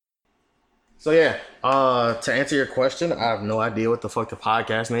So yeah, to answer your question, I have no idea what the fuck the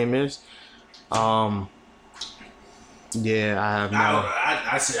podcast name is. Yeah, I have no.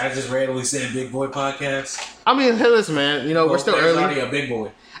 I just randomly said Big Boy Podcast. I mean, hey, listen, man. You know, we're still early. Already a Big Boy.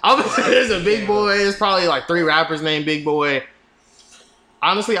 There's a Big Boy. There's probably like 3 rappers named Big Boy.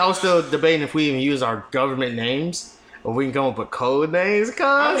 Honestly, I was still debating if we even use our government names or we can come up with code names.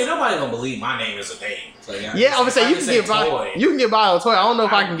 I mean, nobody gonna believe my name is a name. Like, I would say you can get by. You can get by on Toy. I don't know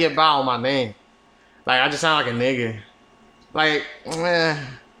if I can get by on my name. Like, I just sound like a nigga. Like, I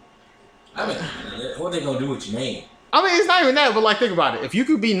mean, what they gonna do with your name? I mean, it's not even that, but like, think about it. If you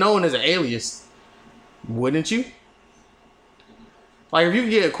could be known as an alias, wouldn't you? Like, if you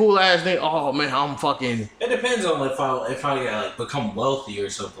could get a cool ass name, oh man, I'm fucking. It depends on if I like become wealthy or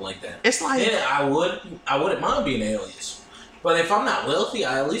something like that. It's like then I wouldn't mind being an alias. But if I'm not wealthy,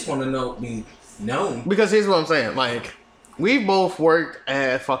 I at least want to be known. Because here's what I'm saying. Like, we've both worked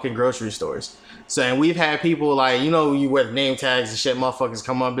at fucking grocery stores. So, and we've had people like, you know, you wear name tags and shit, motherfuckers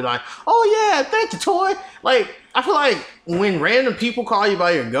come up and be like, oh yeah, thank you, Toy. Like, I feel like when random people call you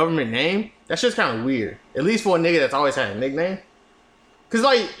by your government name, that's just kind of weird. At least for a nigga that's always had a nickname. Cause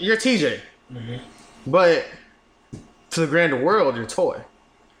like, you're TJ. Mm-hmm. But to the grander world, you're Toy.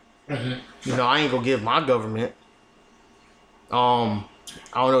 Mm-hmm. You know, I ain't gonna give my government. I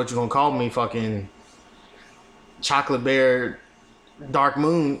don't know what you're gonna call me, fucking Chocolate Bear Dark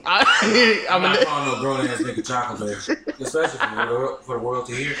Moon. I'm not calling no grown ass nigga Chocolate Bear, especially for the world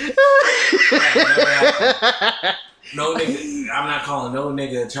to hear. No nigga, I'm not calling no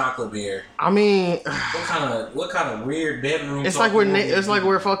nigga Chocolate Bear. I mean, what kind of weird bedroom? It's like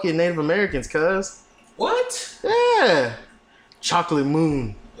we're fucking Native Americans, cuz. What? Yeah. Chocolate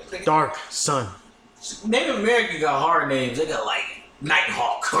Moon, Dark Sun. Native Americans got hard names. They got like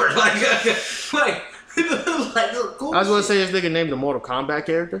Nighthawk or like cool. I was gonna say this nigga named the Mortal Kombat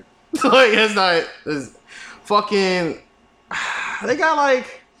character. Like it's fucking. They got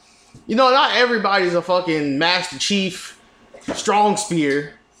like, you know, not everybody's a fucking Master Chief, Strong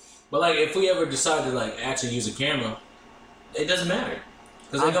Spear. But like, if we ever decide to like actually use a camera, it doesn't matter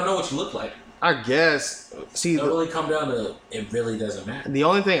because they don't know what you look like. I guess. See, it'll really come down to it. Really doesn't matter. The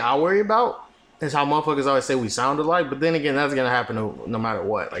only thing I worry about is how motherfuckers always say we sound alike, but then again, that's gonna happen no matter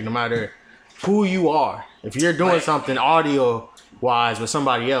what. Like, no matter who you are, if you're doing something audio wise with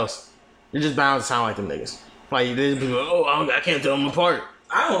somebody else, you're just bound to sound like them niggas. Like, there's people, I can't tell them apart.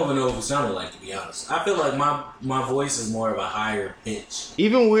 I don't even know if it sounded like, to be honest. I feel like my voice is more of a higher pitch.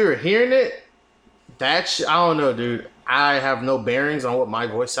 Even when we were hearing it, I don't know, dude. I have no bearings on what my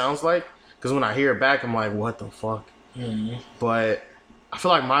voice sounds like, because when I hear it back, I'm like, what the fuck? Mm-hmm. But I feel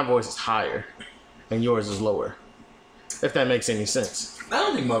like my voice is higher and yours is lower, if that makes any sense. I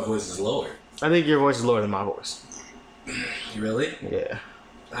don't think my voice is lower. I think your voice is lower than my voice. Really? Yeah.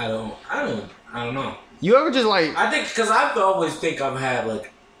 I don't know. You ever just like... I think, because I always think I've had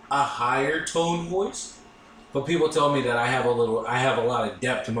like a higher tone voice, but people tell me that I have a lot of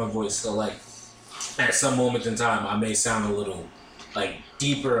depth to my voice. So like, at some moments in time, I may sound a little like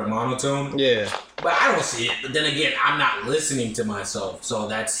deeper or monotone. Yeah. But I don't see it. But then again, I'm not listening to myself, so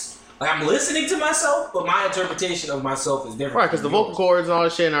that's... Like, I'm listening to myself, but my interpretation of myself is different. Right, because the vocal cords and all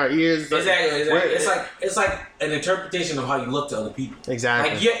that shit in our ears. Exactly. It's like an interpretation of how you look to other people.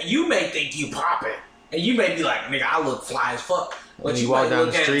 Exactly. Like, you may think you popping, and you may be like, nigga, I look fly as fuck. But you walk might down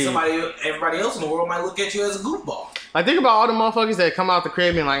look the street. Everybody else in the world might look at you as a goofball. Like, think about all the motherfuckers that come out the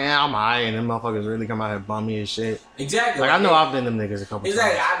crib and like, I'm high, and them motherfuckers really come out here bummy as shit. Exactly. Like, I know I've been them niggas a couple times.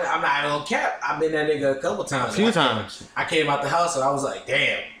 Exactly. I'm not gonna cap. I've been that nigga a couple times. A few times. I came out the house and I was like,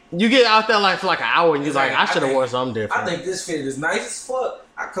 damn. You get out there like for like an hour and you're like, I should have worn something different. I think this fit is nice as fuck.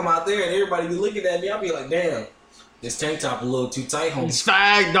 I come out there and everybody be looking at me. I'll be like, damn, this tank top a little too tight, homie. It's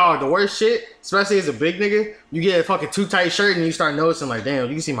fag, dog. The worst shit, especially as a big nigga, you get a fucking too tight shirt and you start noticing like, damn,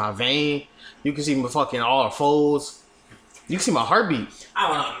 you can see my vein. You can see my fucking all the folds. You can see my heartbeat. I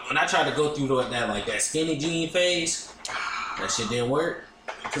don't know. When I tried to go through that skinny jean phase, that shit didn't work.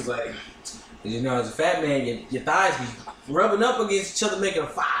 Cause like, you know, as a fat man, your thighs be rubbing up against each other, making a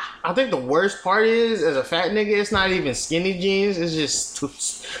fire. I think the worst part is, as a fat nigga, it's not even skinny jeans. It's just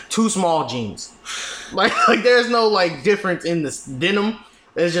too small jeans. Like there's no like difference in this denim.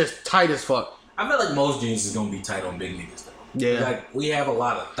 It's just tight as fuck. I feel like most jeans is gonna be tight on big niggas though. Yeah. Like we have a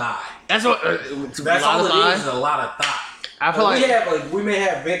lot of thigh. That's what. That's all it is a lot of thigh. I feel like we may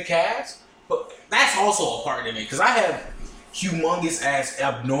have big calves, but that's also a part of it because I have humongous ass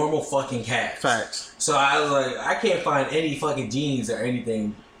abnormal fucking calves. Facts. So I was like, I can't find any fucking jeans or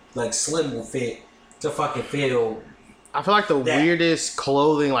anything like slim will fit to fucking feel. I feel like the weirdest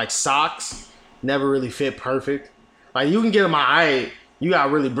clothing, like socks, never really fit perfect. Like you can get them alright, you gotta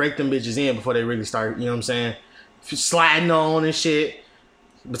really break them bitches in before they really start, you know what I'm saying? Sliding on and shit.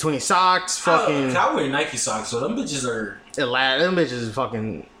 Between socks, fucking... I wear Nike socks, so them bitches are... Them bitches is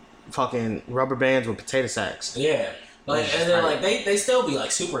fucking rubber bands with potato sacks. Yeah. Like, and then, like, they still be,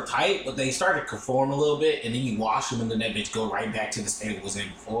 like, super tight, but they start to conform a little bit, and then you wash them, and then that bitch go right back to the state it was in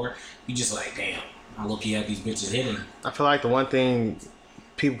before. You just like, damn, I look at these bitches hitting. I feel like the one thing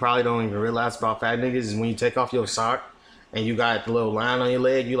people probably don't even realize about fat niggas is when you take off your sock and you got the little line on your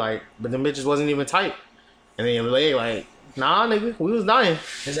leg, you like, but them bitches wasn't even tight. And then your leg like, nah, nigga, we was dying.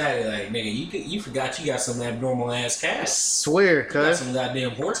 Exactly, like, nigga, you forgot you got some abnormal ass calves. I swear, cuz. You got some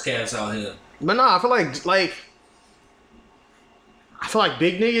goddamn horse calves out here. But nah, I feel like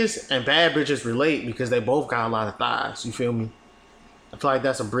big niggas and bad bitches relate because they both got a lot of thighs. You feel me? I feel like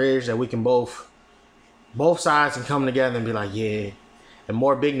that's a bridge that we can both sides can come together and be like, yeah. And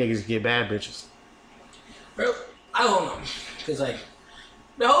more big niggas get bad bitches. Bro, I don't know. Because, like,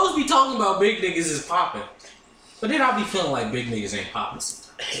 the hoes be talking about big niggas is popping. But then I be feeling like big niggas ain't popping.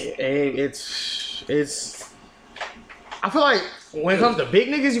 It's... I feel like when it comes to big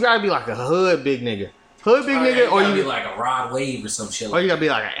niggas, you gotta be like a hood big nigga. Hood big nigga, or you be like a Rod Wave or some shit. Or you gotta be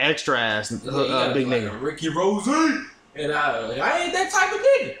like an extra ass big nigga. Like Ricky Rose. And I ain't that type of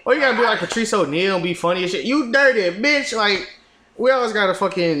nigga. Or you gotta be like Patrice O'Neal and be funny as shit. You dirty bitch. Like, we always gotta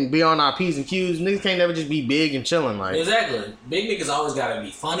fucking be on our P's and Q's. Niggas can't never just be big and chilling. Like, exactly. Big niggas always gotta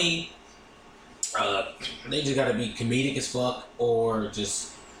be funny. They just gotta be comedic as fuck, or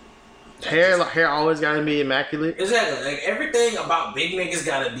just hair always gotta be immaculate. Exactly. Like, everything about big niggas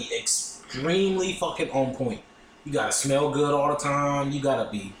gotta be extremely fucking on point. You gotta smell good all the time. You gotta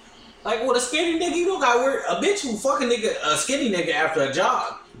be like, with a skinny nigga, you don't gotta wear a bitch who fucking a skinny nigga after a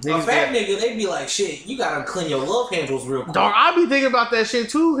jog. A fat nigga, they be like, shit, you gotta clean your love handles real quick. Dog, I be thinking about that shit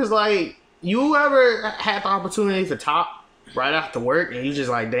too, cause like, you ever had the opportunity to top right after work, and you just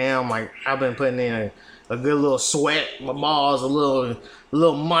like, damn, like, I've been putting in a good little sweat, my balls a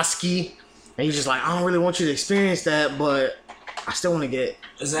little musky, and you just like, I don't really want you to experience that, but I still want to get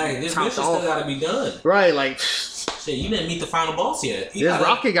exactly. This mission still gotta be done, right? Like, shit, you didn't meet the final boss yet. This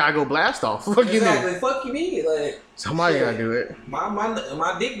rocket gotta go blast off. Fuck exactly. You fuck you mean? Like, somebody gotta do it.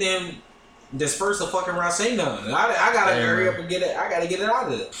 My dick then disperse the fucking Racine done. I gotta hurry up and get it. I gotta get it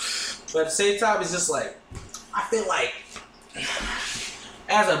out of there. But at the same time, it's just like, I feel like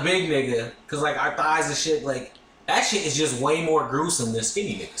as a big nigga, cause like our thighs and shit, like that shit is just way more gruesome than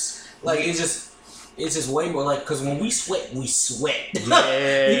skinny niggas. Like, it's just way more like, cause when we sweat. Yeah.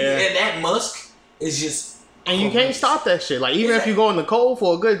 And that musk is just. And you can't stop that shit. Like, even if you go in the cold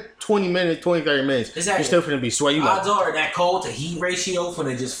for a good 20 minutes, 20, 30 minutes, you're still finna be sweating. Odds are that cold to heat ratio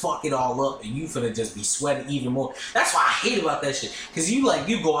finna just fuck it all up, and you finna just be sweating even more. That's why I hate about that shit. Cause you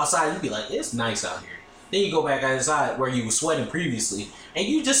go outside, you be like, it's nice out here. Then you go back outside where you were sweating previously, and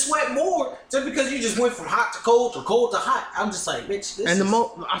you just sweat more just because you just went from hot to cold or cold to hot. I'm just like, bitch.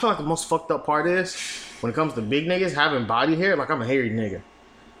 I feel like the most fucked up part is when it comes to big niggas having body hair. Like, I'm a hairy nigga.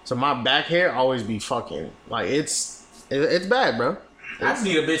 So my back hair always be fucking, like, it's bad, bro. I just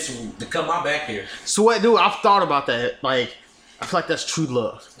need a bitch to cut my back hair. Sweat, dude, I've thought about that. Like, I feel like that's true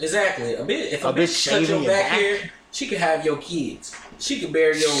love. Exactly. If a bitch cut your back hair, she can have your kids. She can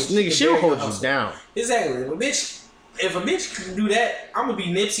bear your... Nigga, she'll hold you down. Exactly. If a bitch can do that, I'm gonna be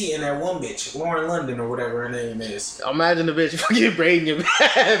Nipsey and that one bitch, Lauren London or whatever her name is. Imagine the bitch fucking braiding your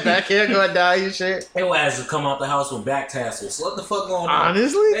back hair going down your shit. Your ass will come out the house with back tassels. What the fuck going on?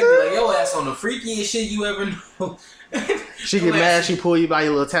 Honestly, they be like, your ass on the freakiest shit you ever know. She get mad, she pull you by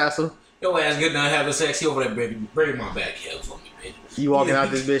your little tassel. Your ass good enough having sex, he over there, baby, braid my back hair for me, baby. You walking out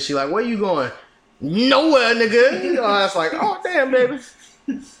this bitch, she like, where you going? Nowhere, nigga. You know, that's like, oh, damn, baby.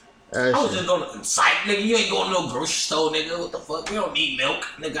 I was just gonna psych, nigga. You ain't going to no grocery store, nigga. What the fuck? You don't need milk,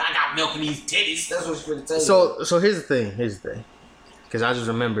 nigga. I got milk in these titties. That's what she's gonna tell you. So here's the thing. Because I just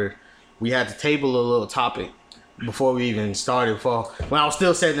remembered we had to table a little topic before we even started. When I was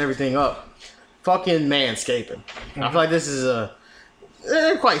still setting everything up, fucking manscaping. I feel like this is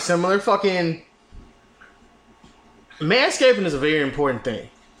they're quite similar. Fucking manscaping is a very important thing.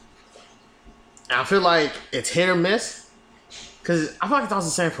 And I feel like it's hit or miss. Because I feel like it's also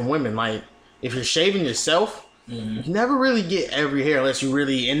the same from women. Like, if you're shaving yourself, you never really get every hair unless you're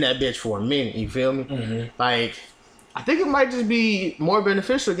really in that bitch for a minute. You feel me? Mm-hmm. Like, I think it might just be more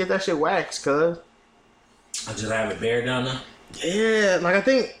beneficial to get that shit waxed, cuz. I just have it bare down there? Yeah, like, I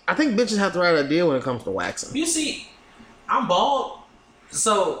think bitches have the right idea when it comes to waxing. You see, I'm bald,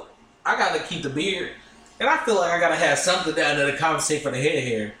 so I gotta keep the beard. And I feel like I gotta have something down there to compensate for the head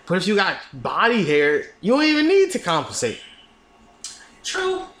hair. But if you got body hair, you don't even need to compensate.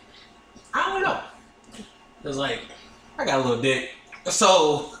 True. I don't know. It's like, I got a little dick.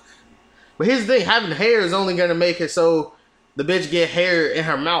 So, but here's the thing: having hair is only gonna make it so the bitch get hair in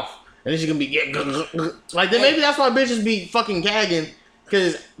her mouth, and then she's gonna be like. Then maybe that's why bitches be fucking gagging,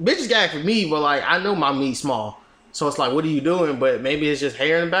 because bitches gag for me, but like I know my meat's small, so it's like, what are you doing? But maybe it's just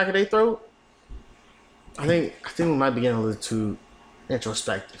hair in the back of their throat. I think we might be getting a little too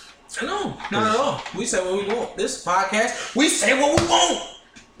introspective. No, not at all. We say what we want. This podcast, we say what we want.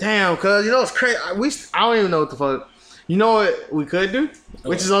 Damn, cuz, you know what's crazy? I don't even know what the fuck. You know what we could do?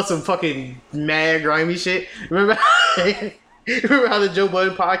 Which is on some fucking mad grimy shit. Remember how the Joe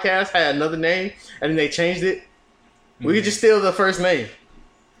Budden podcast had another name and then they changed it? Mm-hmm. We could just steal the first name.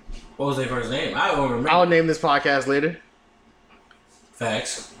 What was their first name? I don't remember. I'll name this podcast later.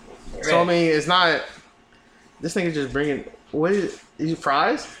 Facts. So, I mean, it's not... This nigga just bringing... What is it? Is it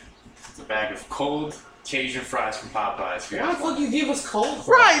fries? It's a bag of cold Cajun fries from Popeyes. Why the fuck you give us cold fries?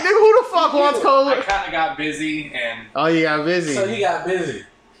 Right, nigga, who the fuck wants cold? I kind of got busy and... Oh, you got busy. So you got busy.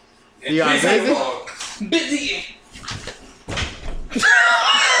 You got busy? Busy.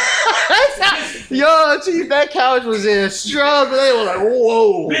 Yo, Chief, that couch was in struggle. They were like,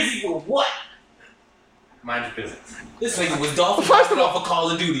 whoa. Busy for what? Mind your business. This nigga was dolphin diving off of Call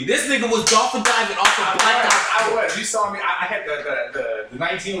of Duty. This nigga was dolphin diving off of Black Ops. I was. You saw me. I had the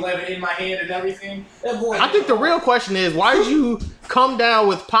 1911 in my hand and everything. That boy. I think the real question is, why did you come down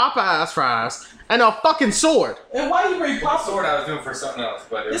with Popeye's fries and a fucking sword? And why you bring Pop sword I was doing for something else,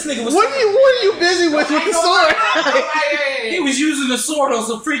 but this nigga was. What are you busy with the sword? He was using the sword on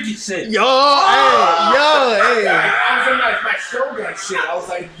some freaky shit. Yo, hey. I was in my Shogun shit. I was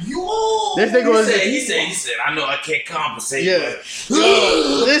like, yo. This nigga was. He said, I know I can't compensate. Yeah.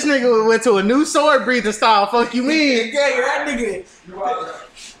 Yo, this nigga went to a new sword breathing style. Fuck you mean? Yeah, that nigga.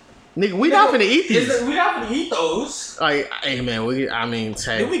 Nigga, we not finna eat these. We not finna eat those. Like, hey man,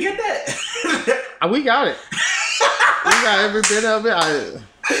 hey. Did we get that? We got it. We got every bit of it.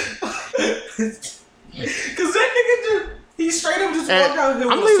 Cause that nigga he straight up just walked out here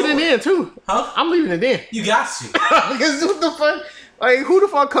with I'm leaving it in too. Huh? I'm leaving it in. You got to. Because what the fuck? Like, who the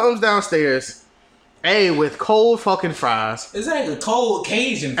fuck comes downstairs? With cold fucking fries. Exactly, cold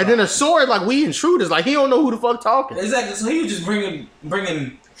Cajun fries. And then a sword, like, we intruders. Like, he don't know who the fuck talking. Exactly, so he was just bringing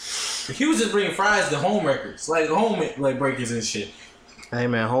fries to home wreckers. Like, home, like, breakers and shit. Hey,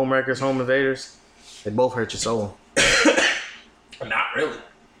 man, home wreckers, home invaders, they both hurt your soul. Not really.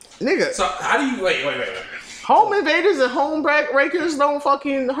 Nigga. So, how do you, wait. Home invaders and home breakers don't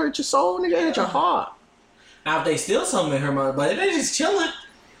fucking hurt your soul, nigga. They hurt your heart. Now, if they steal something in her mother, but if they just chilling,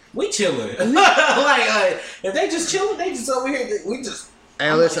 we chilling. like, if they just chilling, they just over here, we just.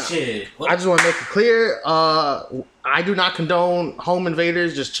 And listen, shit. I just want to make it clear, I do not condone home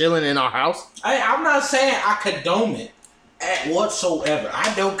invaders just chilling in our house. I'm not saying I condone it whatsoever.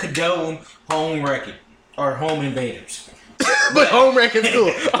 I don't condone home wrecking or home invaders. But home wrecking's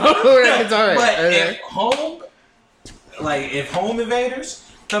cool. Home wrecking's alright. But if home invaders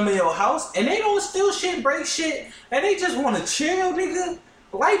come in your house and they don't steal shit, break shit, and they just want to chill, nigga,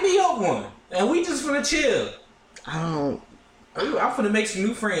 light me up one, and we just finna chill. I'm finna make some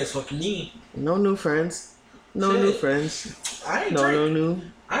new friends. Fucking me. No new friends. No shit. New friends. I ain't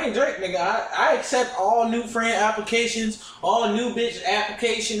Drake, nigga. I accept all new friend applications, all new bitch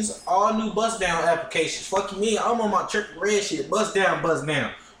applications, all new bust down applications. Fuck me, I'm on my triple red shit. Bust down.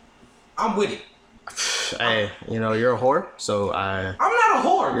 I'm with it. Hey, you're a whore, so I'm not a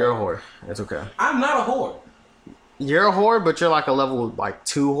whore. You're a whore. It's okay. I'm not a whore. You're a whore, but you're like a level 2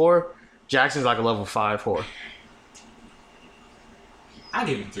 whore. Jackson's like a level 5 whore. I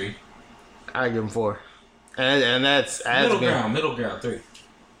give him 3. I give him 4. And that's middle ground 3.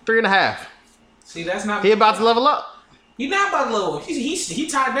 3.5. See, that's not. He about to level up. He not about to level up. He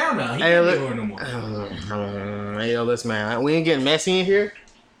tied down now. He ain't doing no more. Hey, listen, man. We ain't getting messy in here,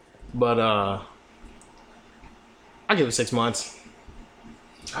 but I give it 6 months.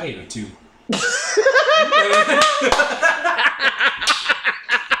 I give it 2. You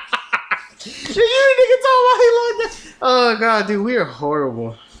nigga talking about he like that? Oh god, dude, we are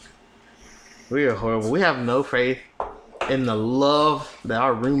horrible. We are horrible. We have no faith in the love that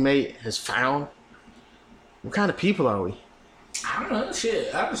our roommate has found. What kind of people are we? I don't know.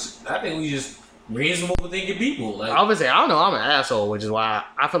 Shit. I think we just reasonable thinking people. Like, obviously, I don't know. I'm an asshole, which is why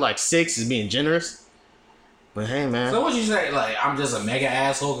I feel like 6 is being generous. But hey, man. So what you say? Like, I'm just a mega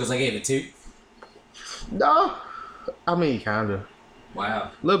asshole because I gave it 2? No. I mean, kind of.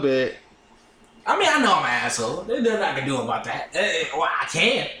 Wow. A little bit. I mean, I know I'm an asshole. There's nothing I can do about that. Well, I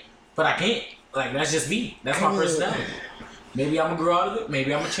can, but I can't. Like, that's just me. That's my personality. Maybe I'm going to grow out of it.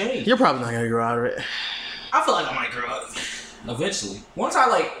 Maybe I'm going to change. You're probably not going to grow out of it. I feel like I might grow out of it eventually. Once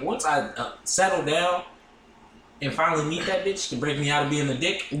I settle down and finally meet that bitch to break me out of being a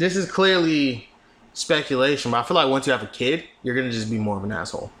dick. This is clearly speculation, but I feel like once you have a kid, you're gonna just be more of an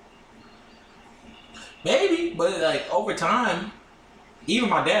asshole. Maybe, but like over time, even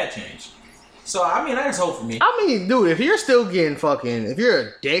my dad changed. So I mean, that's hope for me. I mean, dude, if you're still getting if you're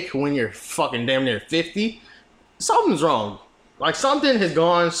a dick when you're fucking damn near 50, something's wrong. Like, something has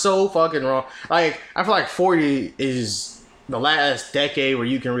gone so fucking wrong. Like, I feel like 40 is the last decade where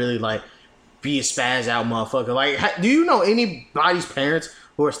you can really, like, be a spaz out motherfucker. Like, do you know anybody's parents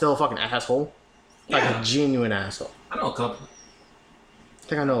who are still a fucking asshole? Like, a genuine asshole. I know a couple. I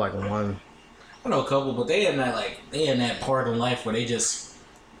think I know, like, one. I know a couple, but they in that part of life where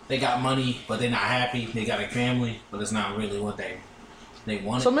they got money, but they're not happy. They got a family, but it's not really what they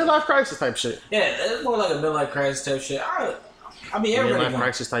wanted. So midlife crisis type shit. Yeah, it's more like a midlife crisis type shit. I mean, everybody. Midlife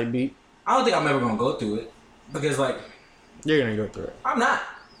crisis type beat. I don't think I'm ever gonna go through it because, like, you're gonna go through it. I'm not.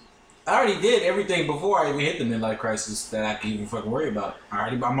 I already did everything before I even hit the midlife crisis that I can even fucking worry about.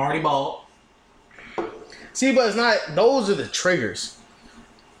 I'm already bald. See, but it's not. Those are the triggers.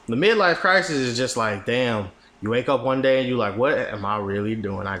 The midlife crisis is just like, damn. You wake up one day and you like, what am I really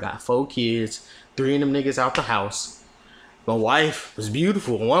doing? I got 4 kids, 3 of them niggas out the house. My wife was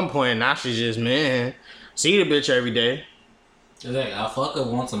beautiful at one point. Now she's just, man, see the bitch every day. Like, I fuck her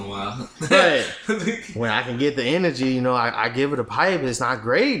once in a while. But when I can get the energy, you know, I give it a pipe. It's not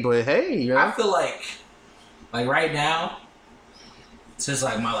great, but hey, you know. I feel like right now, since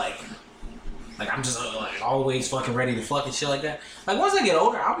like my like I'm just like always fucking ready to fuck and shit like that. Like once I get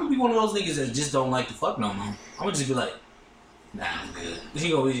older, I'm gonna be one of those niggas that just don't like to fuck no more. I'm gonna just be like, nah, I'm good. She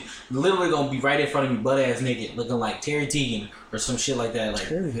gonna be literally gonna be right in front of me, butt ass naked, looking like Terry Teagan or some shit like that. Like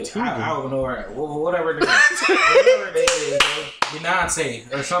I don't know her, whatever it is, whatever it is,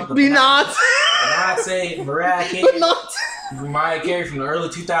 Beyonce or something. Beyonce, Mariah Carey, Mariah Carey from the early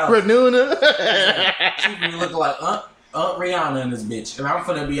 2000s. Renuna. She be looking like Aunt Rihanna in this bitch, and I'm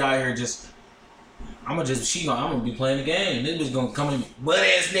finna be out here just. I'm gonna be playing the game. This bitch gonna come in butt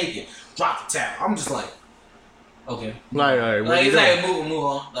ass naked, drop the towel. I'm just like, okay, like it's like move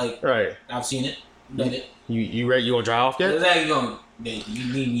on. Like, right, I've seen it, done it. You ready? You gonna dry off yet? Exactly.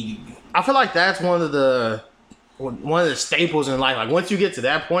 You need me to. I feel like that's one of the staples in life. Like once you get to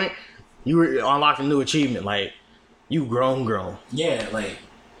that point, you unlock a new achievement. Like you grown. Yeah, like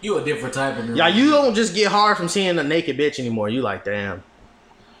you a different type of. Yeah, you don't just get hard from seeing a naked bitch anymore. You like, damn.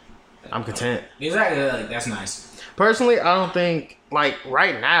 I'm content. Exactly, like that's nice. Personally, I don't think like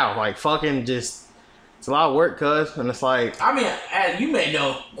right now, like fucking just it's a lot of work, cuz, and it's like I mean, as you may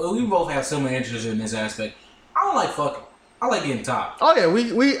know, we both have similar interests in this aspect. I don't like fucking. I like getting top. Oh yeah,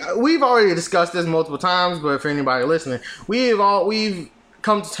 we've already discussed this multiple times, but for anybody listening, we've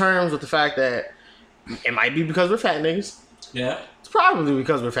come to terms with the fact that it might be because we're fat niggas. Yeah, it's probably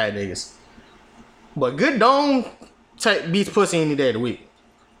because we're fat niggas. But good dome beats pussy any day of the week.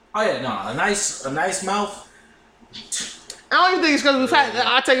 Oh yeah, no, a nice mouth. I don't even think it's because we fat.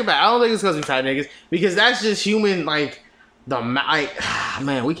 I take it back. I don't think it's because we fat niggas because that's just human. Like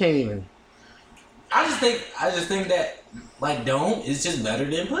man, we can't even. I just think that like dome is just better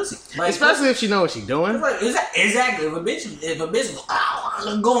than pussy. Like, especially if she knows what she's doing. Like exactly. If a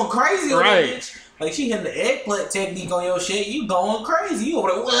bitch going crazy on that bitch, like she hitting the eggplant technique on your shit, you going crazy. You over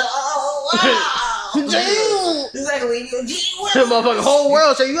there. Exactly. The motherfucking whole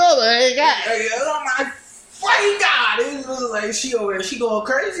world say you over there. Oh my fucking god! It was like she over there, she going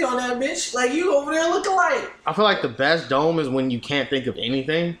crazy on that bitch. Like you over there looking like. I feel like the best dome is when you can't think of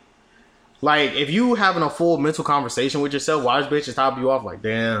anything. Like if you having a full mental conversation with yourself, why this bitch is top you off? Like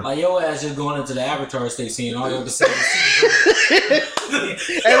damn. Like your ass just going into the Avatar state, seeing all your decisions.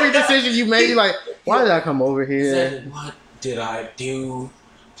 Every decision you made, like why did I come over here? What did I do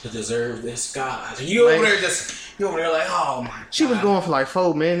to deserve this guy? You over there like, oh my god. She was going for like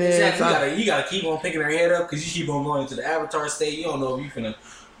 4 minutes. Exactly. You gotta keep on picking her head up because you keep on going into the Avatar state. You don't know if you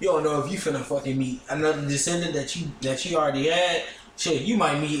finna fucking meet another descendant that you already had. Shit, you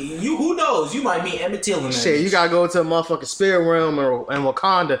might meet who knows? You might meet Emmett Till in that. Shit, you gotta go to a motherfucking spirit realm and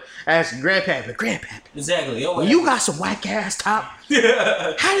Wakanda, ask grandpappy. Exactly. You got some whack ass top.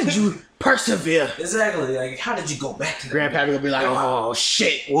 How did you persevere? Exactly. Like, how did you go back to that? Grandpappy will be like, oh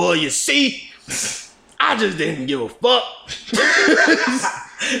shit. Well, you see, I just didn't give a fuck.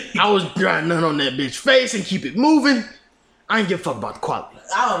 I was grinding on that bitch face and keep it moving. I ain't give a fuck about the quality.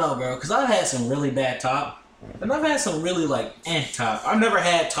 I don't know, bro, because I've had some really bad top. And I've had some really like top. I've never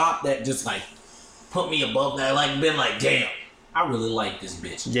had top that just like put me above that. Like been like, damn, I really like this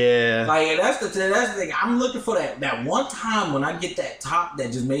bitch. Yeah. Like that's the thing. I'm looking for that one time when I get that top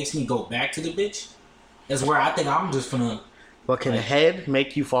that just makes me go back to the bitch. That's where I think I'm just gonna. But can the head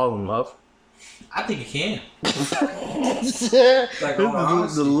make you fall in love? I think it can. Like,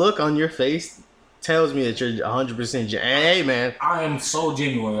 the look on your face tells me that you're 100% hey, man. I am so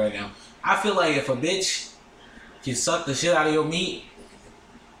genuine right now. I feel like if a bitch can suck the shit out of your meat,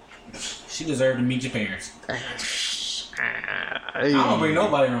 she deserves to meet your parents. I don't bring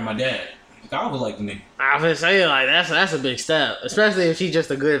nobody around my dad. I would like the nigga. I was saying, like, that's a big step. Especially if she's just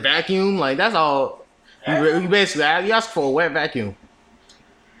a good vacuum. Like, that's all. You basically, you ask for a wet vacuum.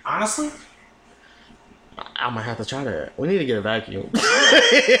 Honestly? I might have to try that. We need to get a vacuum.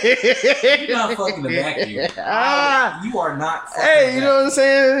 You're not fucking a vacuum. You are not fucking hey, you know what I'm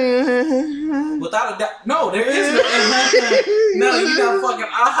saying? Without a doubt. No, there is no, you're not fucking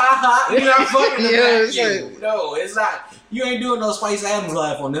you're not fucking a vacuum. No, it's not. You ain't doing no Spice Adams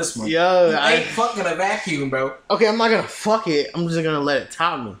laugh on this one. Yo, you ain't fucking a vacuum, bro. Okay, I'm not gonna fuck it. I'm just gonna let it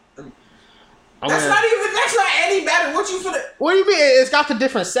top me. That's not any better. What you finna? What do you mean? It's got the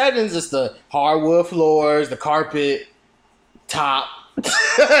different settings. It's the hardwood floors, the carpet, top. It's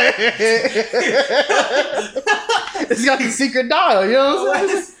got the secret dial. You know what I'm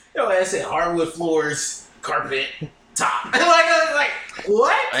saying? Yo, I said hardwood floors, carpet, top. like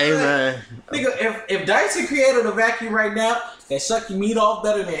what? Hey man, nigga, if Dyson created a vacuum right now that suck your meat off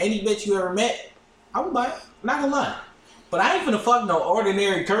better than any bitch you ever met, I would buy it. Not gonna lie. But I ain't finna fuck no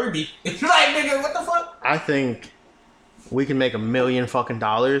ordinary Kirby. Like, nigga, what the fuck? I think we can make $1 million fucking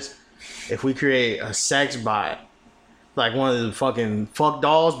dollars if we create a sex bot, like one of the fucking fuck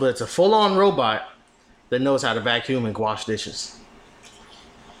dolls, but it's a full-on robot that knows how to vacuum and wash dishes.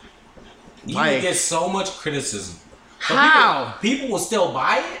 You would get so much criticism. But how? People will still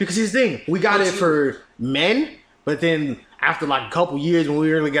buy it? Because here's the thing. We got it for men, but then after like a couple years when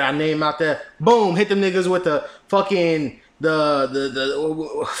we really got our name out there, boom, hit them niggas with the fucking what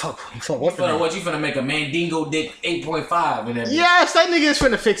you finna make a Mandingo dick 8.5 and everything? Yes, that nigga is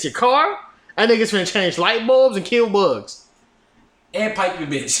finna fix your car. That nigga is finna change light bulbs and kill bugs. And pipe your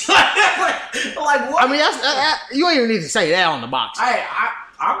bitch. like what? I mean, that's you ain't even need to say that on the box.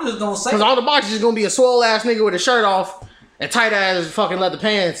 I'm just gonna say, because on the box is just gonna be a swole ass nigga with a shirt off and tight ass fucking leather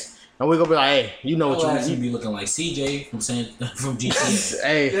pants, and we gonna be like, hey, you know what you be looking like CJ from GTA.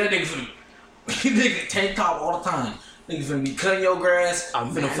 Hey, that nigga tank top all the time. Nigga finna be cutting your grass. I'm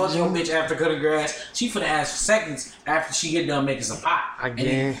finna fuck your bitch after cutting grass. She finna ask for seconds after she get done making some pop.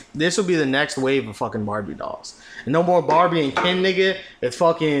 Again, this will be the next wave of fucking Barbie dolls. And no more Barbie and Ken, nigga. It's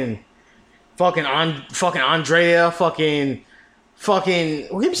fucking Andrea, fucking. Well,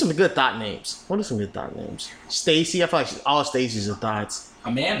 give me some good thought names. What are some good thought names? Stacy. I feel like all Stacy's are thoughts.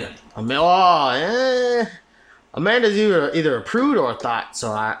 Amanda. Amanda's either a prude or a thought,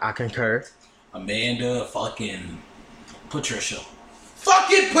 so I concur. Amanda, fucking Patricia.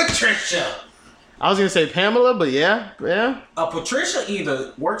 Fucking Patricia! I was gonna say Pamela, but yeah. Patricia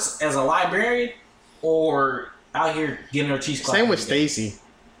either works as a librarian or out here getting her cheese cloth. Same with Stacy.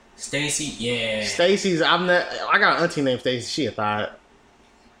 Stacy, yeah. Stacy's. I got an auntie named Stacy. She a thought.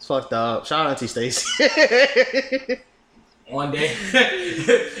 It's fucked up. Shout out Auntie Stacy. One day,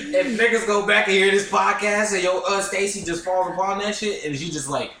 if niggas go back and hear this podcast and your Stacy just falls upon that shit and she just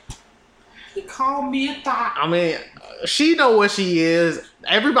like, he called me a thought. I mean, she know what she is.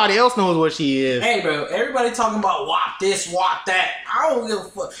 Everybody else knows what she is. Hey, bro, everybody talking about wop this, wop that. I don't give a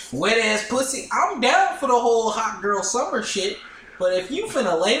fuck. Wet ass pussy. I'm down for the whole hot girl summer shit. But if you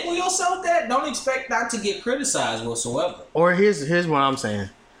finna label yourself that, don't expect not to get criticized whatsoever. Or here's what I'm saying.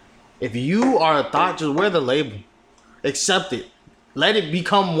 If you are a thought, just wear the label. Accept it. Let it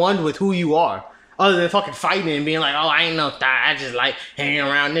become one with who you are. Other than fucking fighting and being like, oh, I ain't no thought. I just like hanging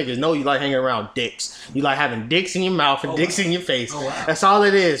around niggas. No, you like hanging around dicks. You like having dicks in your mouth and dicks in your face. Oh, wow. That's all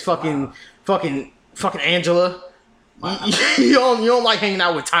it is. Fucking Angela. Wow. You don't like hanging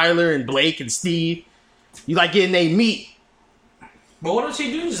out with Tyler and Blake and Steve. You like getting they meat. But what does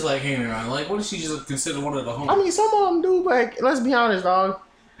she do just like hanging around? Like, what does she just consider one of the homies? I mean, some of them do, but let's be honest, dog.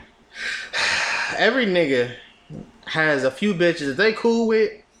 Every nigga has a few bitches that they cool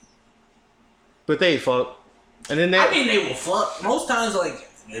with, but they fuck. And then they will fuck. Most times, like,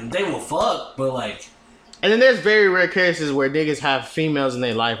 they will fuck, but like... And then there's very rare cases where niggas have females in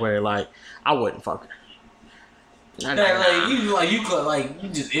their life where they're like, I wouldn't fuck her. You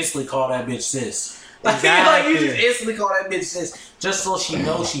just instantly call that bitch sis. Exactly. You just instantly call that bitch sis just so she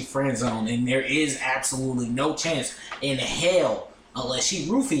knows she friend zone, and there is absolutely no chance in hell unless she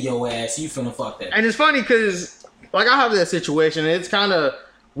roofie your ass, you finna fuck that. And it's funny because like I have that situation, and it's kind of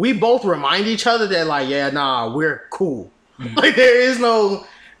we both remind each other that like, yeah, nah, we're cool. Mm-hmm. Like there is no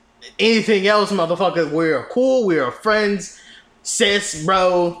anything else, motherfucker. We're cool. We're friends, sis,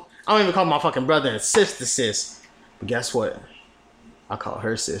 bro. I don't even call my fucking brother and sister sis. But guess what? I call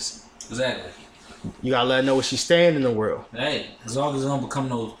her sis. Exactly. You gotta let her know where she stand in the world. Hey, as long as it don't become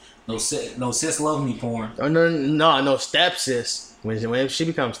no sis love me porn. Oh, no step sis. When she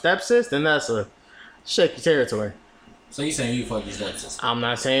becomes step sis, then that's a shaky territory. So you saying you fuck your stepsister? I'm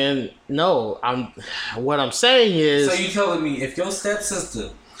not saying no. What I'm saying is. So you telling me if your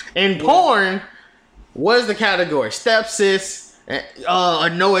stepsister in porn, what's the category? Stepsis,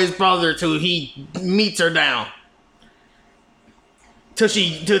 annoys his brother till he meets her down. Till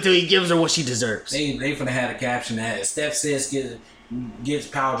he gives her what she deserves. They finna have a caption that stepsis gets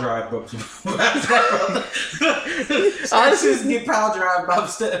power drive, bro. Stepsis get power drive by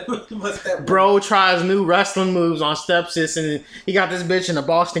step. Bro tries new wrestling moves on stepsis, and he got this bitch in a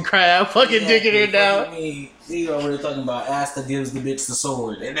Boston Crab, fucking digging her down. He already talking about Asta gives the bitch the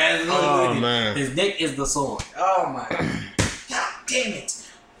sword, and that's man. His dick is the sword. Oh my god, damn it!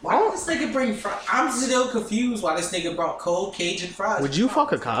 Why did this nigga bring fries? I'm still confused why this nigga brought cold Cajun fries. Would you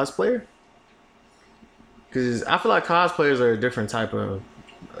fuck a cosplayer? Because I feel like cosplayers are a different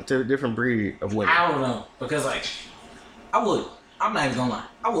different breed of women. I don't know. Because, like, I would. I'm not even gonna lie.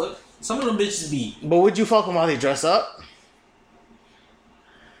 I would. Some of them bitches be. But would you fuck them while they dress up?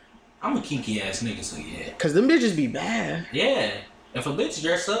 I'm a kinky ass nigga, so yeah. Because them bitches be bad. Yeah. If a bitch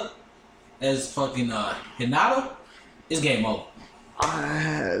dress up as fucking Hinata, it's game over.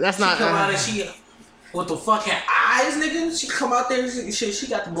 That's not. She come out and she. With the fucking eyes, nigga, she come out there. She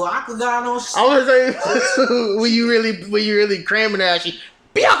got the Bakugan on. I was saying, when you really cramming that, she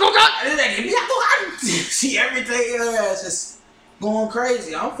she everything her ass just going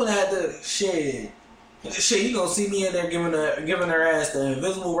crazy. I'm finna have to shit. You gonna see me in there giving her ass the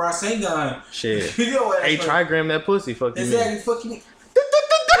invisible Rasengan. Shit. Hey, trigram that pussy. Fuck you. Exactly. Fuck you.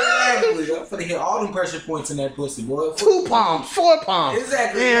 Exactly. I'm finna hit all them pressure points in that pussy, boy. 2 palms, 4 palms.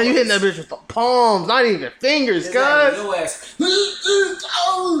 Exactly. Man, you hitting that bitch with the palms, not even fingers, exactly. cuz. Your ass.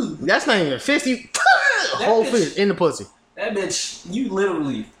 That's not even 50. Whole fist in the pussy. That bitch, you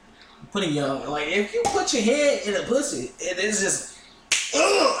literally putting your, like, if you put your head in a pussy, it's just,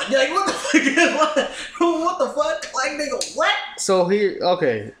 like, what the fuck? What the fuck? Like, nigga, what? So here,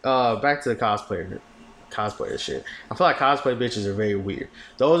 okay, back to the cosplayer shit. I feel like cosplay bitches are very weird.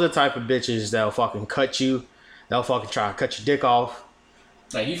 Those are the type of bitches that'll fucking cut you. They'll fucking try to cut your dick off.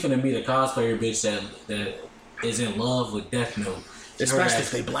 Like, you finna meet a cosplayer bitch that is in love with Death Note. Especially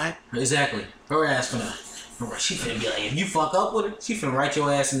if they black. Exactly. Her ass she finna be like, if you fuck up with her, she finna write your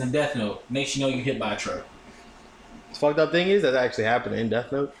ass in the Death Note. Makes you know you hit by a truck. The fucked up thing is that actually happened in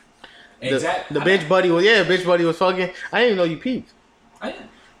Death Note. Exactly. The bitch buddy was fucking. I didn't even know you peeped. I didn't.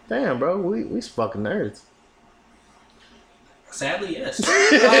 Damn, bro, we fucking nerds. Sadly, yes.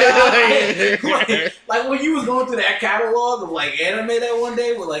 like when you was going through that catalog of like anime that one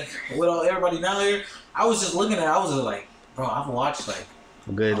day with all everybody down here, I was just looking at it, I was just like, bro, I've watched like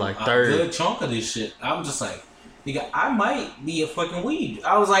a good a third good chunk of this shit. I'm just like, nigga, I might be a fucking weeb.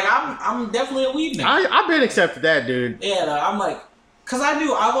 I was like, I'm definitely a weeb nigga. I've been accepted that, dude. Yeah, I'm like, cause I've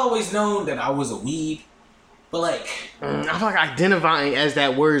always known that I was a weeb. But like, I feel like identifying as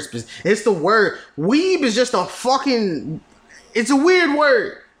that word, it's the word. Weeb is just a fucking, it's a weird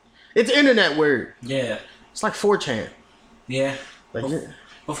word. It's an internet word. Yeah. It's like 4chan. Yeah. Like,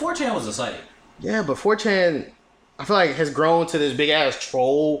 but 4chan was a site. Yeah, but 4chan, I feel like has grown to this big ass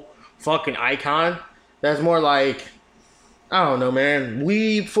troll fucking icon. That's more like, I don't know, man.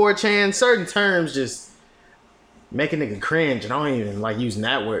 Weeb, 4chan, certain terms just make a nigga cringe, and I don't even like using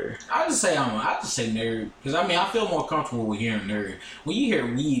that word. I just say nerd, because I mean I feel more comfortable with hearing nerd. When you hear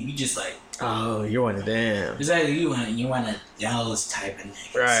weeb, you just like, oh, you're one of them. Exactly, you want to those type of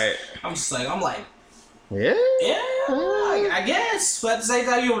niggas. Right. I'm like, yeah, I guess. But at the same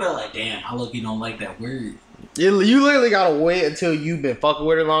time, you were like, damn, I look, you don't like that word. You literally gotta wait until you've been fucking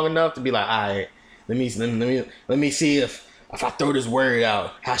with her long enough to be like, all right, let me see if I throw this word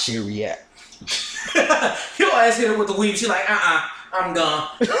out, how she react. Your ass hit her with the weeb. She's like, I'm gone.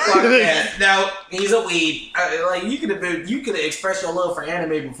 Fuck that. No, he's a weeb. Like you could have expressed your love for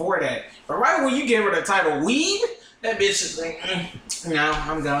anime before that, but right when you gave her the title weeb, that bitch is like, no,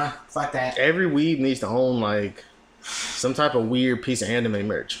 I'm gone. Fuck that. Every weeb needs to own like some type of weird piece of anime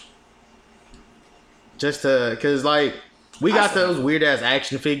merch, just to, cause like we got those weird ass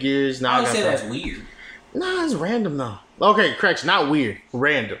action figures. Now I would say that's weird. Nah, it's random though. Okay, correction, not weird,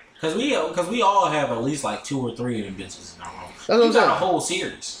 random. Cause we all have at least like 2 or 3 of them bitches in our room. That's what I'm saying. A whole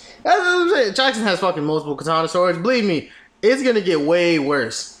series. That's what I'm saying. Jackson has fucking multiple katana swords. Believe me, it's gonna get way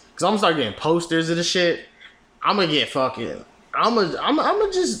worse. Cause I'm gonna start getting posters of the shit. I'm gonna get fucking. I'm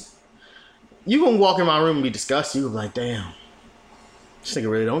gonna just. You gonna walk in my room and be disgusted. You gonna be like, damn, this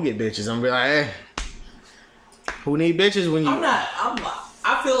nigga really don't get bitches. I'm gonna be like, hey, who need bitches when you?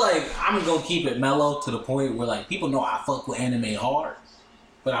 I I feel like I'm gonna keep it mellow to the point where like people know I fuck with anime hard,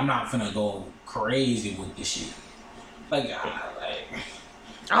 but I'm not finna go crazy with this shit. I'll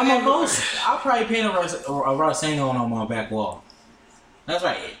probably paint a Rasengan on my back wall. That's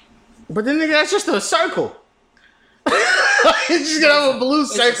right. But then, nigga, that's just a circle. You just gonna have a blue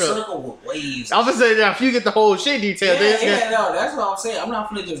circle. It's a circle with waves. I'm gonna say that if you get the whole shit detailed, no, that's what I'm saying. I'm not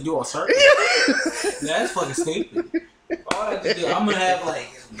gonna just do a circle. That's fucking stupid. All I have to do, I'm gonna have like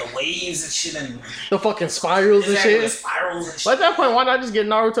the waves and shit and the fucking spirals and shit. Spirals and shit. But at that point, why not just get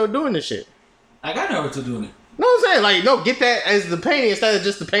Naruto doing this shit? I got Naruto doing it. No, I'm saying like no, get that as the painting instead of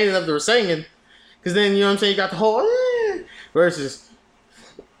just the painting of the Rasengan, because then you know what I'm saying. You got the whole versus.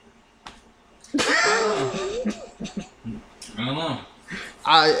 I don't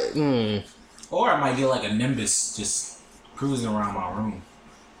know. Or I might get like a Nimbus just cruising around my room.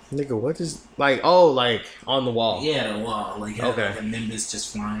 Nigga, what is like on the wall? Yeah, the wall. Like like a Nimbus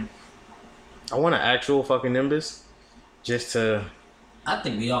just flying. I want an actual fucking Nimbus, just to. I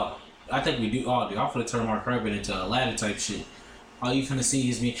think we do all do. I'm finna turn Mark Cuban into a ladder type shit. All you finna see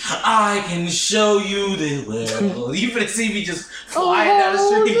is me. I can show you the world. You finna see me just flying down the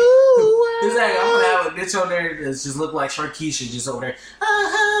street. Exactly. I'm gonna have a bitch on there that's just look like Sharkeisha just over there. A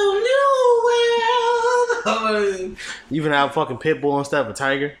whole new world. You even have fucking Pitbull instead of a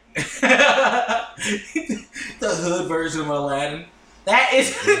tiger. The hood version of Aladdin.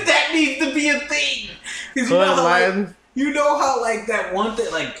 That needs to be a thing. Hood Aladdin. You know how like that one thing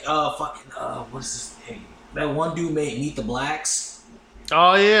what's his name? That one dude made Meet the Blacks.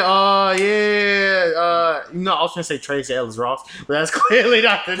 Oh yeah, I was gonna say Tracy Ellis Ross, but that's clearly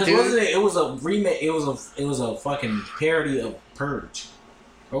not the dude. Wasn't it? It was a remake. It was a fucking parody of Purge.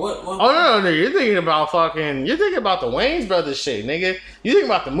 Or what? Oh no, you're thinking about the Wayans brothers shit, nigga. You thinking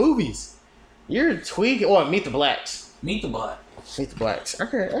about the movies. You're tweaking. Or Meet the Blacks. Meet the Blacks. Meet the Blacks. I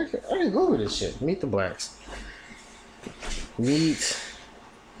can Google this shit. Meet the Blacks. Meet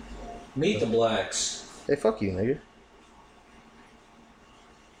the Blacks. Hey, fuck you, nigga.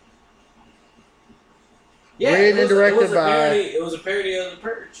 Yeah, written and directed by. It was a parody of The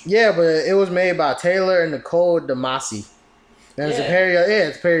Purge. Yeah, but it was made by Taylor and Nicole DeMasi. And it's a parody.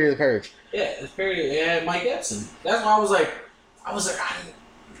 It's a parody of The Purge. Yeah, it's parody. Yeah, Mike Epson. That's why I was like,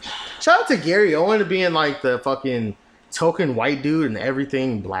 shout out to Gary Owen to being like the fucking token white dude and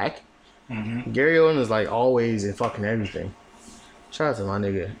everything black. Mm-hmm. Gary Owen is like always in fucking everything. Shout out to my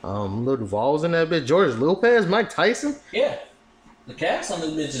nigga. Lil Duval was in that bitch. George Lopez, Mike Tyson. Yeah. The cast on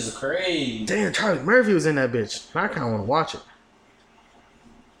this bitch is crazy. Damn, Charlie Murphy was in that bitch. I kind of want to watch it.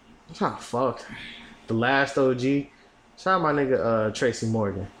 It's not fucked. The Last OG. Shout out my nigga Tracy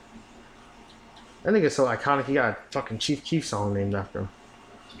Morgan. That nigga's so iconic. He got a fucking Chief Keef song named after him.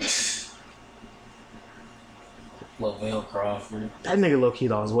 Lavelle Crawford. That nigga low key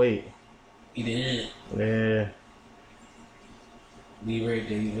lost weight. He did. Yeah. Ray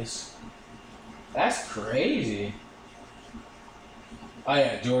Davis. That's crazy. Oh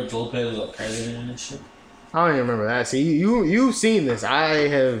yeah, George Lopez was a president and shit. I don't even remember that. See, you've seen this. I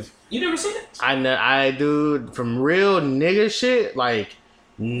have. You never seen it? I do from real nigga shit, like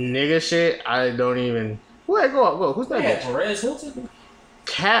nigga shit. I don't even. Wait, go. Who's that? Yeah, Perez Hilton.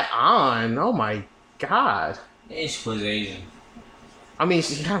 Cat on. Oh my god. And she plays Asian. I mean,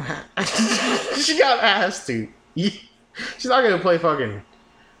 she got ass to. She's not gonna play fucking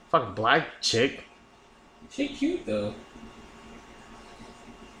black chick. She cute though.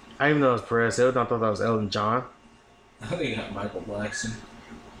 I didn't even know it was Perez Hilton. I thought that was Elton John. I think they got Michael Blackson.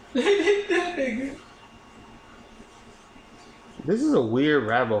 This is a weird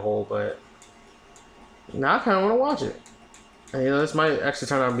rabbit hole, but now I kind of want to watch it. And, this might actually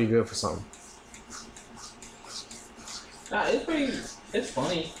turn out to be good for something. Nah, it's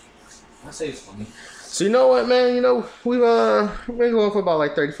funny. I say it's funny. So you know what, man? We've been going for about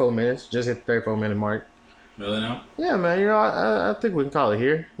like 34 minutes. Just hit the 34-minute mark. Really now? Yeah, man. I think we can call it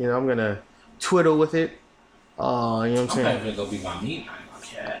here. I'm gonna twiddle with it. You know what I'm saying? I'm probably gonna go be my meat.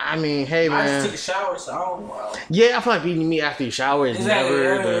 I mean, hey, man. I just took a shower, so I don't know. Yeah, I feel like beating meat after you shower is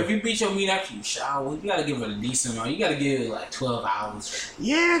never. If you beat your meat after you shower, you gotta give it a decent amount. You gotta give it like 12 hours.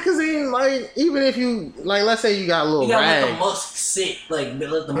 Yeah, because then, like, even if you, like, let's say you got a little you gotta rag. let the musk sit, like,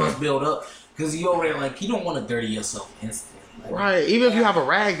 let the musk build up. Because you over there, like, you don't want to dirty yourself instantly. Like, right. Even if you have a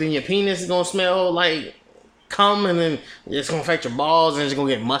rag, then your penis is gonna smell like cum, and then it's gonna affect your balls, and it's gonna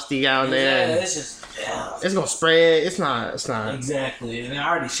get musty down there. Yeah, it's just. Yeah. It's gonna spread. It's not. Exactly. And I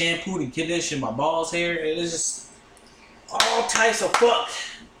already shampooed and conditioned my balls hair. And it's just all types of fuck.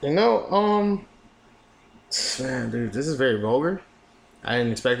 Man, dude, this is very vulgar. I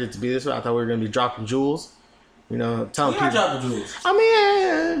didn't expect it to be this way. I thought we were gonna be dropping jewels. You know, telling We are people. dropping jewels. I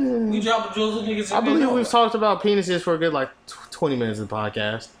mean, We dropping jewels with niggas. I believe we've talked about penises for a good 20 minutes of the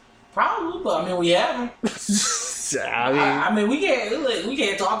podcast. Probably, but I mean, we haven't. I mean, we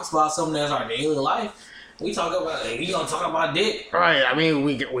can't talk about something that's our daily life. We talk about, we gonna talk about dick. Right. I mean,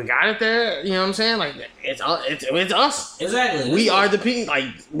 we got it there. You know what I'm saying? Like, it's us. Exactly. We are the people. Like,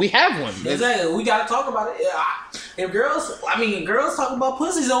 we have one. Exactly. We gotta talk about it. If girls talk about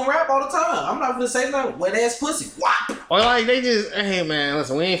pussies on rap all the time. I'm not gonna say nothing. Wet ass pussy. Whop. Or like they just, hey man,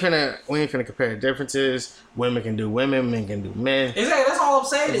 listen, we ain't finna compare differences. Women can do women, men can do men. Exactly. That's all I'm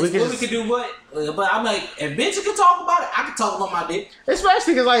saying. Is women can do what? But I'm like, if bitches can talk about it, I can talk about my dick.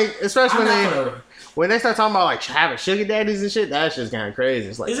 Especially because when they start talking about like having sugar daddies and shit, that's just kind of crazy.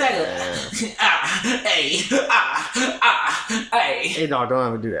 It's like exactly. Hey, dog, don't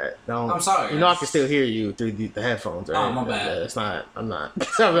ever do that. Don't. I'm sorry. You know I can still hear you through the headphones. Right? Oh, my bad. It's not. I'm not.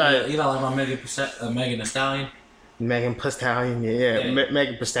 You know, like my Megan Thee Stallion. Megan Pistachio. Yeah.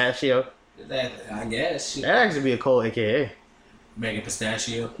 Megan Pistachio. I guess. That'd actually be a cool AKA. Megan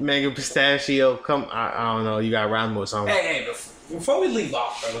Pistachio. Megan Pistachio. Come, I don't know. You got to rhyme with something. Hey, before we leave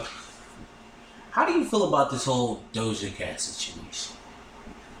off, brother. How do you feel about this whole Doja Cat situation?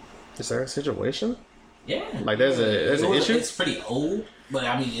 Is there a situation? Yeah. Like there's an issue? It's pretty old, but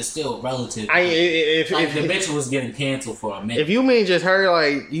I mean it's still relative. If the bitch was getting canceled for a minute. If you mean just her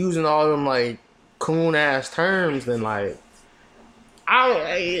like using all them like coon ass terms, then like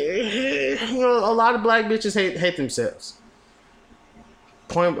you know, a lot of black bitches hate themselves.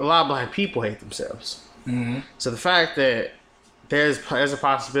 A lot of black people hate themselves. Mm-hmm. So the fact that there's a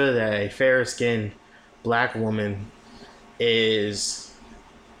possibility that a fair-skinned black woman is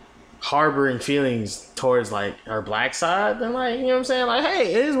harboring feelings towards like her black side, then like, you know what I'm saying? Like,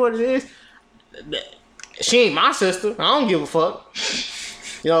 hey, it is what it is. She ain't my sister. I don't give a fuck.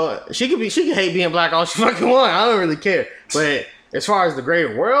 You know, she can hate being black all she fucking want. I don't really care. But as far as the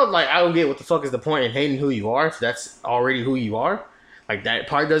greater world, like, I don't get what the fuck is the point in hating who you are if that's already who you are. Like, that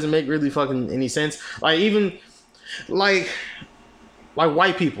part doesn't make really fucking any sense. Like, even like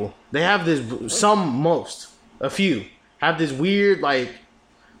white people, they have this, a few have this weird like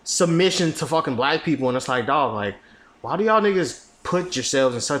submission to fucking black people, and it's like, dog, like, why do y'all niggas put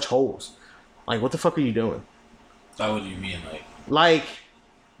yourselves in such holes? Like, what the fuck are you doing? What do you mean, like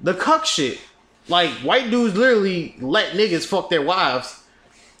the cuck shit? Like, white dudes literally let niggas fuck their wives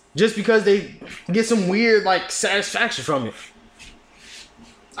just because they get some weird like satisfaction from it.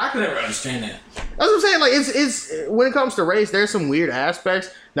 I could never understand that. That's what I'm saying. Like, it's when it comes to race, there's some weird aspects.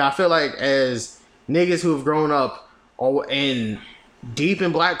 Now, I feel like as niggas who have grown up deep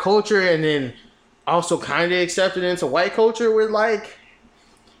in black culture and then also kind of accepted into white culture,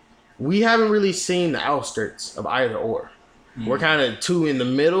 we haven't really seen the outskirts of either or. Mm-hmm. We're kind of too in the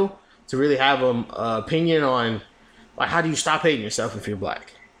middle to really have an opinion on like, how do you stop hating yourself if you're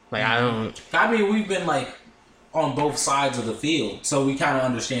black? Like, I mean, we've been like on both sides of the field, so we kind of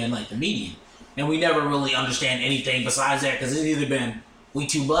understand like the median, and we never really understand anything besides that because it's either been we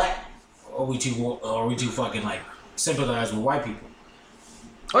too black or we too fucking like sympathize with white people.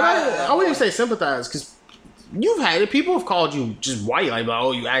 I wouldn't even say sympathize because you've had it. People have called you just white, like,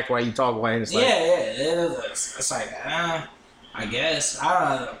 oh, you act white, you talk white. And it's like, it's like I guess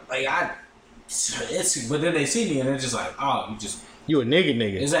but then they see me and they're just like, oh, you a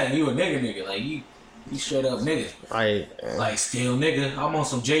nigga. Exactly, you a nigga. Like you straight up nigga. Like still nigga. I'm on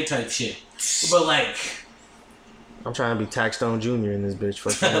some J type shit. But like, I'm trying to be Taxstone Jr. in this bitch,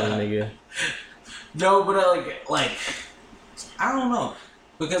 fucking nigga. No, but like I don't know,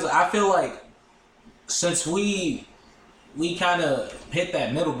 because I feel like since we kind of hit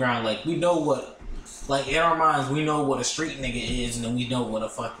that middle ground, like we know what, like in our minds we know what a street nigga is, and then we know what a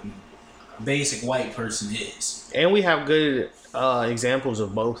fucking basic white person is, and we have good examples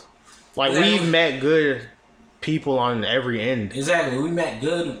of both. Like, we've met good people on every end. Exactly. We met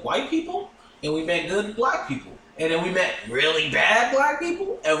good white people, and we met good black people. And then we met really bad black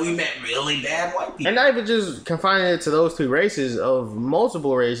people, and we met really bad white people. And not even just confining it to those two races, of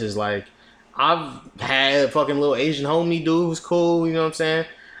multiple races. Like, I've had a fucking little Asian homie dude who's cool, you know what I'm saying?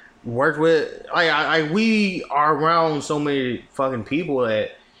 Worked with, we are around so many fucking people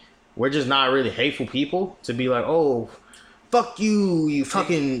that we're just not really hateful people to be like, oh, fuck you, you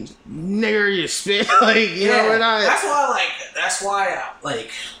fucking nigger, you spit. Like, you know, we're not. That's why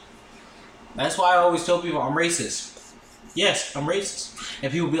I always tell people I'm racist. Yes, I'm racist.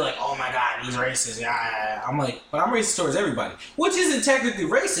 And people be like, oh my God, he's racist. Yeah. I'm like, but I'm racist towards everybody. Which isn't technically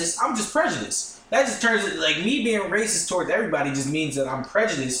racist, I'm just prejudiced. That just turns it, like, me being racist towards everybody just means that I'm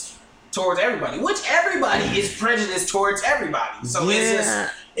prejudiced towards everybody, which everybody is prejudiced towards everybody. So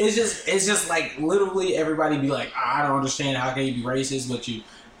it's just like literally everybody be like, I don't understand how can you be racist, but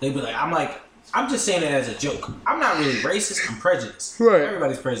they be like, I'm just saying it as a joke. I'm not really racist. I'm prejudiced. Right.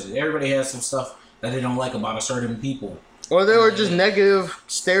 Everybody's prejudiced. Everybody has some stuff that they don't like about a certain people. Or there were just negative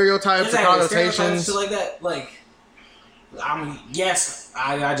stereotypes or connotations. Shit like that. Like, yes,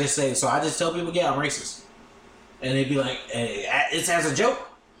 I just say, so I just tell people, yeah, I'm racist. And they'd be like, hey, it's as a joke.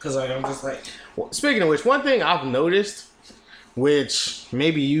 Because I'm just like... Well, speaking of which, one thing I've noticed, which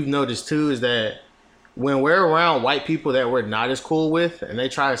maybe you've noticed too, is that when we're around white people that we're not as cool with, and they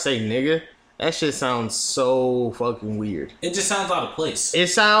try to say nigga, that shit sounds so fucking weird. It just sounds out of place. It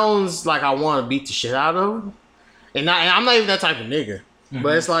sounds like I want to beat the shit out of them. And I'm not even that type of nigga. Mm-hmm.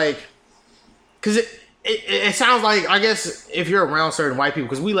 But it's like... Because it sounds like, I guess, if you're around certain white people,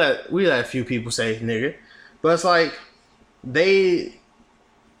 because we let a few people say nigga. But it's like, we've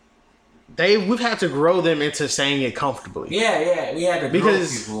had to grow them into saying it comfortably. Yeah, we had to grow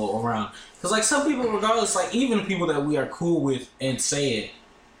people around. Because, like, some people, regardless, like, even the people that we are cool with and say it,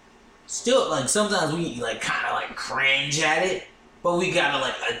 still, like, sometimes we, like, kind of, like, cringe at it, but we gotta,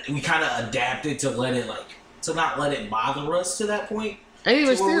 like, we kind of adapt it to let it, like, to not let it bother us to that point. And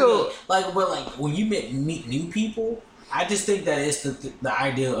even still... But, like, when you meet new people, I just think that it's the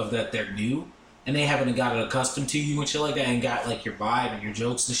idea of that they're new, and they haven't gotten accustomed to you and shit like that, and got, like, your vibe and your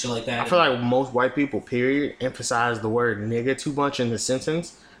jokes and shit like that. I feel like most white people, period, emphasize the word nigga too much in the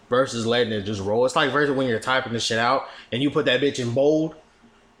sentence versus letting it just roll. It's like versus when you're typing this shit out, and you put that bitch in bold.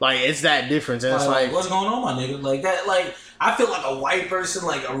 Like, it's that difference. And it's like, what's going on, my nigga? Like, that, like, I feel like a white person,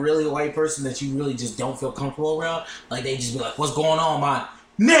 like a really white person that you really just don't feel comfortable around. Like, they just be like, what's going on, my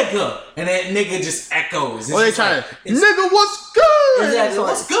nigga? And that nigga just echoes. Or they try to, nigga, what's good? Exactly.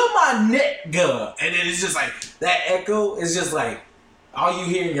 What's good, my nigga? And then it's just like, that echo is just like, all you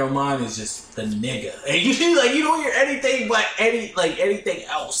hear in your mind is just the nigga. And you don't hear anything but anything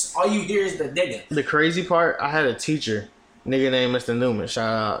else. All you hear is the nigga. The crazy part, I had a teacher, nigga named Mr. Newman.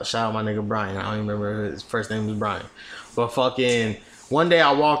 Shout out my nigga Brian. I don't even remember his first name was Brian. But fucking, one day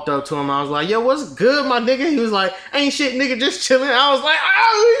I walked up to him. I was like, yo, what's good, my nigga? He was like, ain't shit, nigga, just chilling. I was like,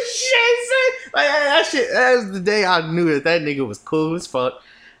 oh, shit, son. Like, that shit, that was the day I knew that nigga was cool as fuck.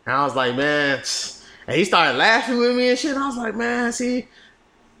 And I was like, man. And he started laughing with me and shit. And I was like, man, see,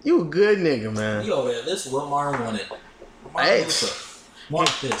 you a good nigga, man. Yo, man, this is what Martin wanted. Hey.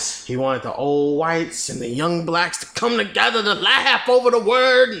 Want this. He wanted the old whites and the young blacks to come together to laugh over the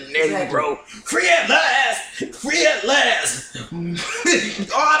word Negro. Free at last! Free at last!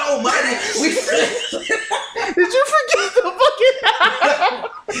 God almighty! Did you forget the fucking...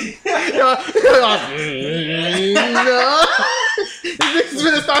 No. This is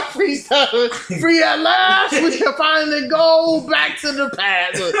gonna start freestyling. Free at last! We can finally go back to the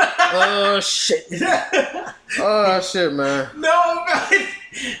past. Oh, shit. Oh, shit, man. No, man.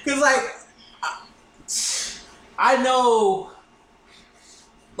 Because, like, I know,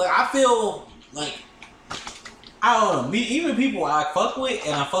 like, I feel like, I don't know, even people I fuck with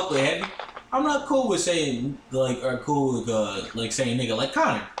and I fuck with heavy, I'm not cool with saying, like, or cool with, like, saying nigga. Like,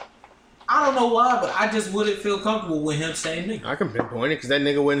 Connor, I don't know why, but I just wouldn't feel comfortable with him saying nigga. I can pinpoint it because that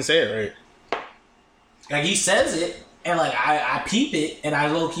nigga wouldn't say it right. Like, he says it, and, like, I peep it, and I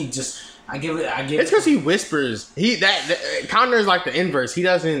low-key just... I give it. It's because he whispers. Connor is like the inverse. He's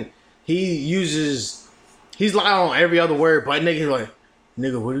lying on every other word, but nigga, he's like,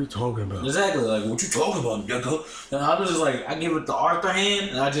 nigga, what are you talking about? Exactly, like, what you talking about, nigga? And I'm just like, I give it the Arthur hand,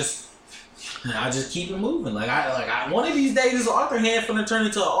 and I just keep it moving. Like, one of these days, this Arthur hand finna turn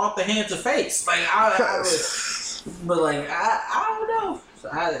into an Arthur hand to face. Like, but like, I don't know.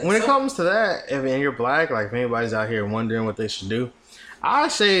 When it comes to that, if you're black, like, if anybody's out here wondering what they should do, I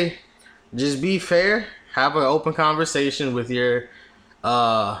say, just be fair. Have an open conversation with your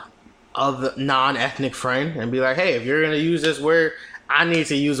other non-ethnic friend and be like, hey, if you're gonna use this word, I need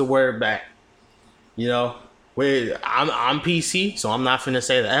to use a word back. You know, I'm PC, so I'm not finna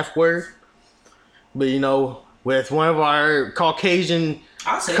say the F word. But you know, with one of our Caucasian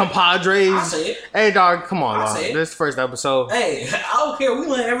compadres, hey dog, come on, dog. This is the first episode. Hey, I don't care. We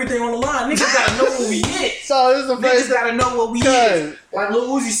laying everything on the line. Niggas gotta know what we get. So this is the first. Niggas gotta know what we get. Like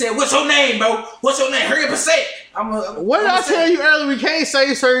Lil Uzi said, "What's your name, bro? What's your name? Hurry up and say it." What did I tell you earlier? We can't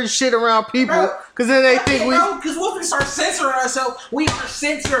say certain shit around people because then they think we. Because what if we start censoring ourselves? We are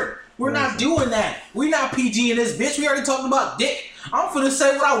censored. We're not doing that. We're not PG in this bitch. We already talking about dick. I'm finna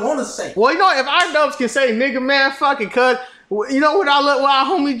say what I want to say. Well, you know, if our dubs can say nigga, man, fuck it, cuz. You know what our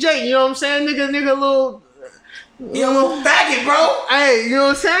homie Jake, you know what I'm saying? Nigga, little He a little faggot, bro. Hey, you know what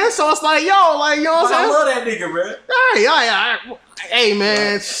I'm saying? So it's like, yo, like, you know what I'm But I saying? love that nigga, bro. Hey,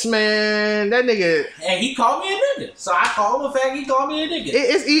 man, that nigga. And he called me a nigga. So I called him a faggot, he called me a nigga.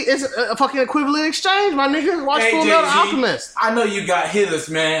 It's a fucking equivalent exchange, my nigga. Watch Hey, Full Metal Jay-Z, Alchemist. I know you got hitters,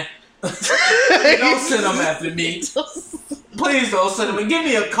 man. Don't send them after me. Please don't send them. Give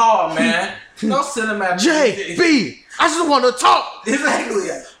me a call, man. Don't send them after me. JB, I just want to talk. Exactly.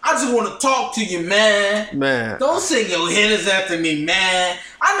 I just want to talk to you, man. Man. Don't send your hitters after me, man.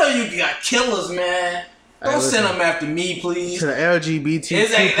 I know you got killers, man. Don't send them after me, please. To the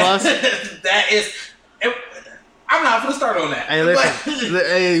LGBTQ plus. That is... I'm not gonna start on that. Hey, listen,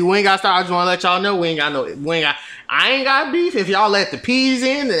 hey, we ain't got to start. I just want to let y'all know I ain't got beef. If y'all let the peas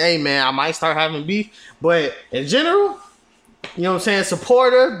in, then hey man, I might start having beef. But in general, you know what I'm saying?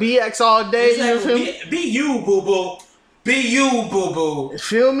 Supporter, BX all day. Exactly. You feel me? Be you, boo boo. Be you, boo boo.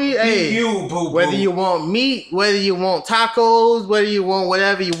 Feel me? Hey, Be you, boo boo. whether you want meat, whether you want tacos, whether you want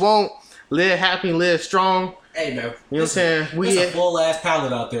whatever you want, live happy, live strong. Hey man, you know what I'm saying? We a full ass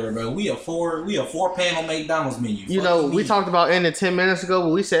pallet out there, bro. We a four panel McDonald's menu. You know, we talked about ending 10 minutes ago,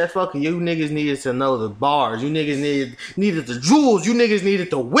 but we said fuck it. You niggas needed to know the bars. You niggas needed the jewels. You niggas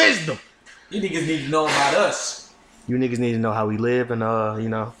needed the wisdom. You niggas need to know about us. You niggas need to know how we live, and you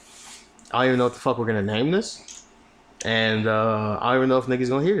know, I don't even know what the fuck we're gonna name this, and I don't even know if niggas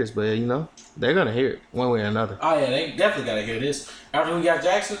gonna hear this, but you know, they're gonna hear it one way or another. Oh yeah, they definitely gotta hear this. After we got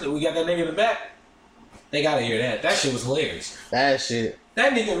Jackson, we got that nigga in the back. They gotta hear that. That shit was hilarious. That shit.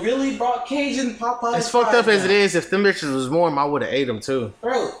 That nigga really brought Cajun Popeyes. As fucked up as it is, if them bitches was warm, I would have ate them too.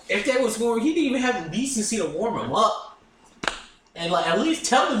 Bro, if they was warm, he didn't even have the decency to warm them up. And like, at least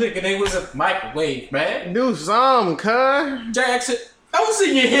tell the nigga they was a microwave, man. Do something, cuz. Jackson, don't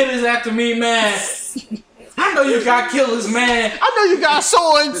send your hitters after me, man. I know you got killers, man. I know you got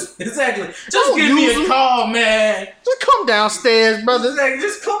swords. Exactly. Just give me a call, man. Just come downstairs, brother. Exactly.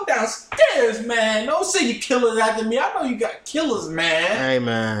 Just come downstairs, man. Don't say you killers after me. I know you got killers, man. Hey,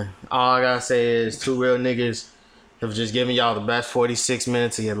 man. All I gotta say is 2 real niggas have just given y'all the best 46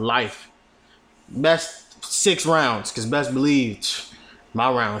 minutes of your life. Best 6 rounds, because best believe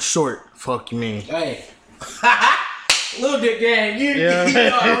my round short. Fuck you mean. Hey. Little dick gang. You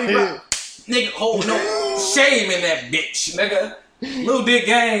know how we rock. Nigga, hold no shame in that bitch, nigga. Little dick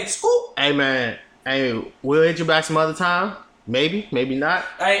gang, scoop. Hey man, hey, we'll hit you back some other time. Maybe, maybe not.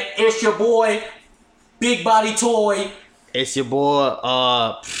 Hey, it's your boy, Big Body Toy. It's your boy,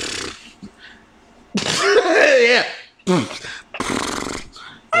 yeah.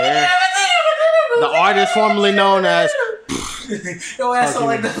 Yeah. The artist formerly known as. Yo, ass sound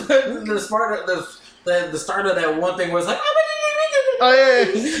like the start of that one thing where it's like. Oh yeah.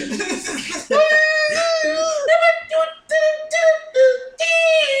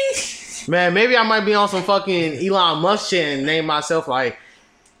 Man, maybe I might be on some fucking Elon Musk shit and name myself like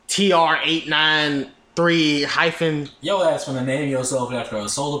TR893 hyphen. Yo ass finna name yourself after a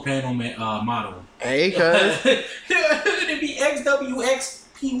solar panel model. Hey, cuz. It'd be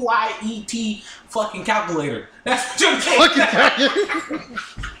XWXPYET fucking calculator. That's what you're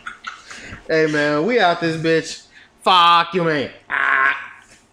Hey man, we out this bitch. Fuck you, man.